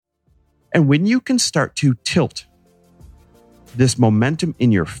And when you can start to tilt this momentum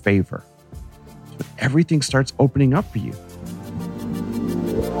in your favor, everything starts opening up for you.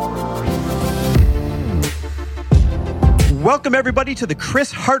 Welcome, everybody, to the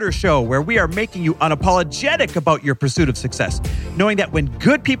Chris Harder Show, where we are making you unapologetic about your pursuit of success, knowing that when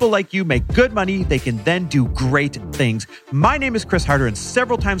good people like you make good money, they can then do great things. My name is Chris Harder, and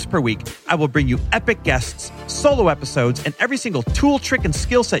several times per week, I will bring you epic guests, solo episodes, and every single tool, trick, and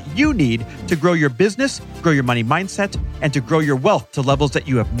skill set you need to grow your business, grow your money mindset, and to grow your wealth to levels that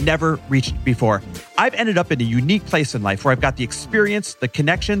you have never reached before. I've ended up in a unique place in life where I've got the experience, the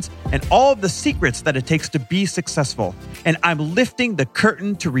connections, and all of the secrets that it takes to be successful. And I'm lifting the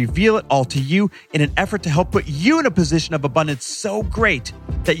curtain to reveal it all to you in an effort to help put you in a position of abundance so great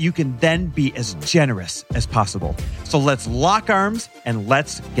that you can then be as generous as possible. So let's lock arms and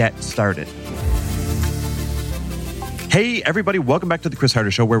let's get started. Hey, everybody, welcome back to the Chris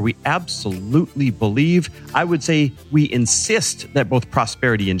Harder Show, where we absolutely believe, I would say we insist that both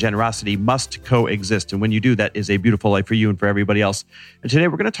prosperity and generosity must coexist. And when you do, that is a beautiful life for you and for everybody else. And today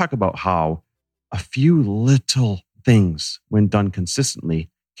we're going to talk about how a few little things, when done consistently,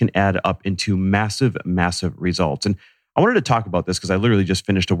 can add up into massive, massive results. And I wanted to talk about this because I literally just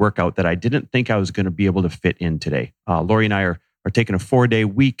finished a workout that I didn't think I was going to be able to fit in today. Lori and I are taking a 4-day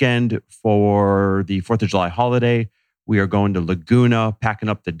weekend for the 4th of July holiday. We are going to Laguna, packing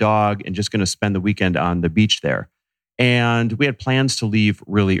up the dog, and just going to spend the weekend on the beach there. And we had plans to leave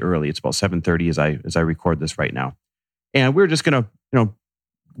really early. It's about 7:30 as I record this right now. And we were just going to,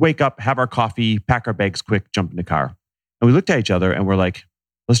 wake up, have our coffee, pack our bags quick, jump in the car. And we looked at each other and we're like,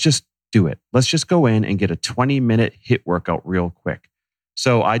 let's just do it. Let's just go in and get a 20-minute HIIT workout real quick.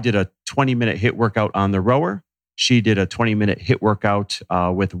 So I did a 20-minute HIIT workout on the rower. She did a 20-minute HIIT workout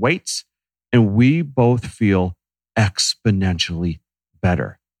with weights. And we both feel exponentially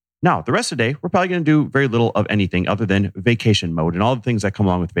better. Now, the rest of the day, we're probably going to do very little of anything other than vacation mode and all the things that come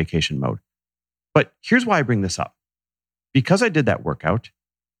along with vacation mode. But here's why I bring this up. Because I did that workout,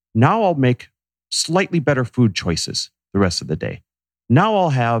 now I'll make slightly better food choices the rest of the day. Now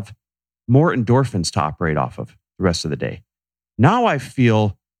I'll have more endorphins to operate off of the rest of the day. Now I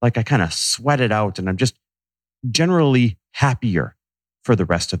feel like I kind of sweat it out and I'm just generally happier for the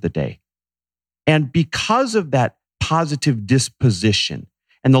rest of the day. And because of that positive disposition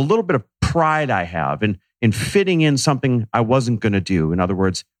and the little bit of pride I have in fitting in something I wasn't going to do, in other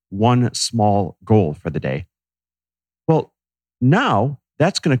words, one small goal for the day, well, now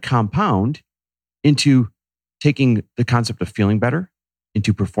that's going to compound into taking the concept of feeling better,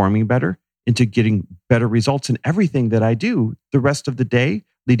 into performing better, into getting better results in everything that I do the rest of the day,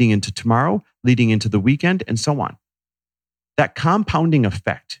 leading into tomorrow, leading into the weekend, and so on. That compounding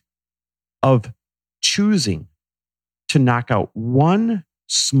effect of choosing to knock out one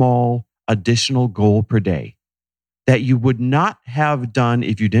small additional goal per day that you would not have done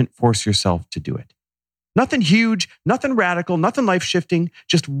if you didn't force yourself to do it. Nothing huge, nothing radical, nothing life-shifting,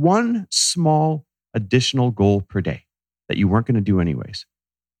 just one small additional goal per day that you weren't going to do anyways.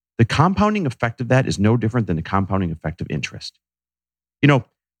 The compounding effect of that is no different than the compounding effect of interest.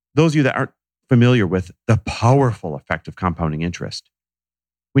 Those of you that aren't familiar with the powerful effect of compounding interest,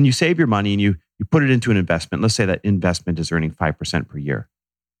 when you save your money and you put it into an investment, let's say that investment is earning 5% per year.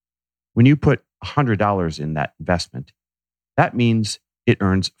 When you put $100 in that investment, that means it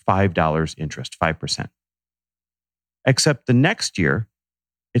earns $5 interest, 5%. Except the next year,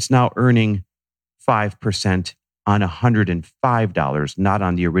 it's now earning 5% on $105, not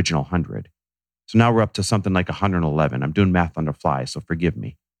on the original 100. So now we're up to something like 111. I'm doing math on the fly, so forgive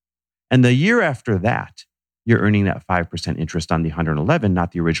me. And the year after that, you're earning that 5% interest on the 111,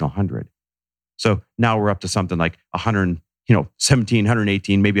 not the original 100. So now we're up to something like 117,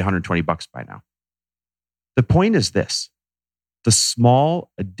 118, maybe $120 by now. The point is this: the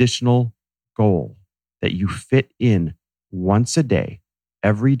small additional goal that you fit in once a day,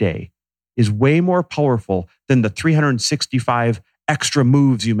 every day, is way more powerful than the 365 extra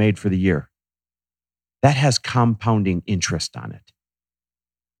moves you made for the year. That has compounding interest on it.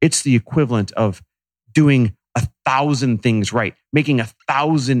 It's the equivalent of doing 1,000 things right, making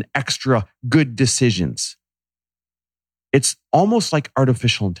 1,000 extra good decisions. It's almost like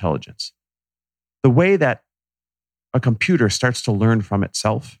artificial intelligence. The way that a computer starts to learn from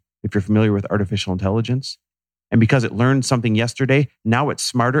itself, if you're familiar with artificial intelligence, and because it learned something yesterday, now it's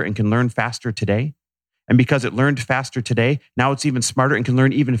smarter and can learn faster today. And because it learned faster today, now it's even smarter and can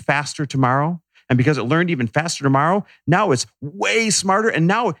learn even faster tomorrow. And because it learned even faster tomorrow, now it's way smarter and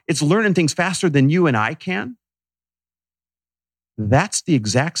now it's learning things faster than you and I can. That's the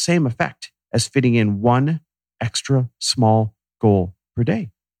exact same effect as fitting in one extra small goal per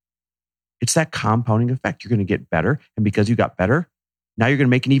day. It's that compounding effect. You're going to get better. And because you got better, now you're going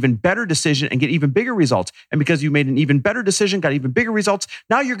to make an even better decision and get even bigger results. And because you made an even better decision, got even bigger results,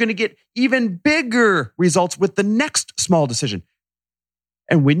 now you're going to get even bigger results with the next small decision.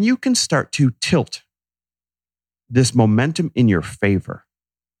 And when you can start to tilt this momentum in your favor,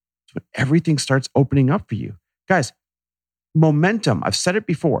 it's when everything starts opening up for you. Guys, momentum, I've said it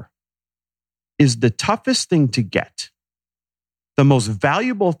before, is the toughest thing to get, the most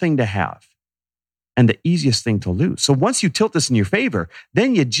valuable thing to have, and the easiest thing to lose. So once you tilt this in your favor,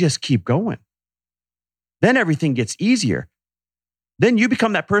 then you just keep going. Then everything gets easier. Then you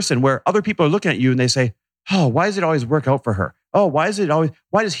become that person where other people are looking at you and they say, oh, why does it always work out for her? Oh, why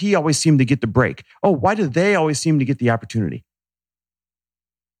does he always seem to get the break? Oh, why do they always seem to get the opportunity?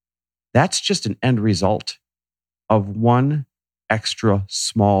 That's just an end result of one extra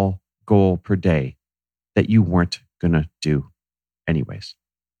small goal per day that you weren't going to do anyways.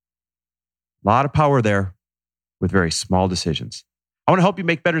 A lot of power there with very small decisions. I want to help you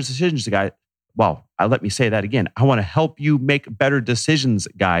make better decisions, guys. Well, let me say that again. I want to help you make better decisions,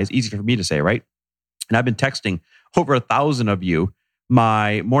 guys. Easy for me to say, right? And I've been texting over 1,000 of you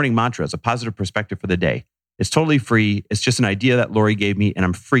my morning mantra as a positive perspective for the day. It's totally free. It's just an idea that Lori gave me, and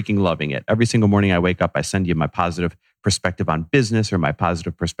I'm freaking loving it. Every single morning I wake up, I send you my positive perspective on business or my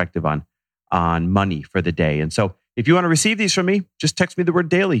positive perspective on money for the day. And so if you want to receive these from me, just text me the word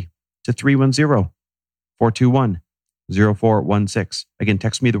daily to 310-421-0416. Again,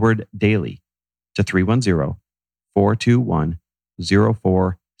 text me the word daily to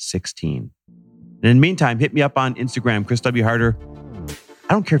 310-421-0416. And in the meantime, hit me up on Instagram, Chris W. Harder.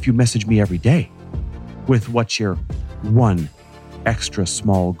 I don't care if you message me every day with what your one extra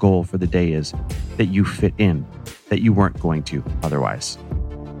small goal for the day is that you fit in, that you weren't going to otherwise.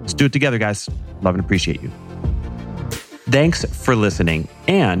 Let's do it together, guys. Love and appreciate you. Thanks for listening.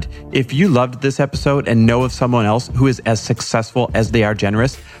 And if you loved this episode and know of someone else who is as successful as they are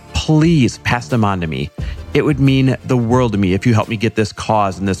generous, please pass them on to me. It would mean the world to me if you help me get this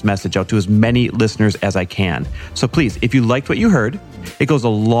cause and this message out to as many listeners as I can. So please, if you liked what you heard, it goes a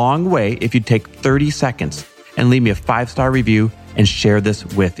long way if you take 30 seconds and leave me a 5-star review and share this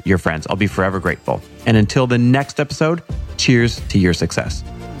with your friends. I'll be forever grateful. And until the next episode, cheers to your success.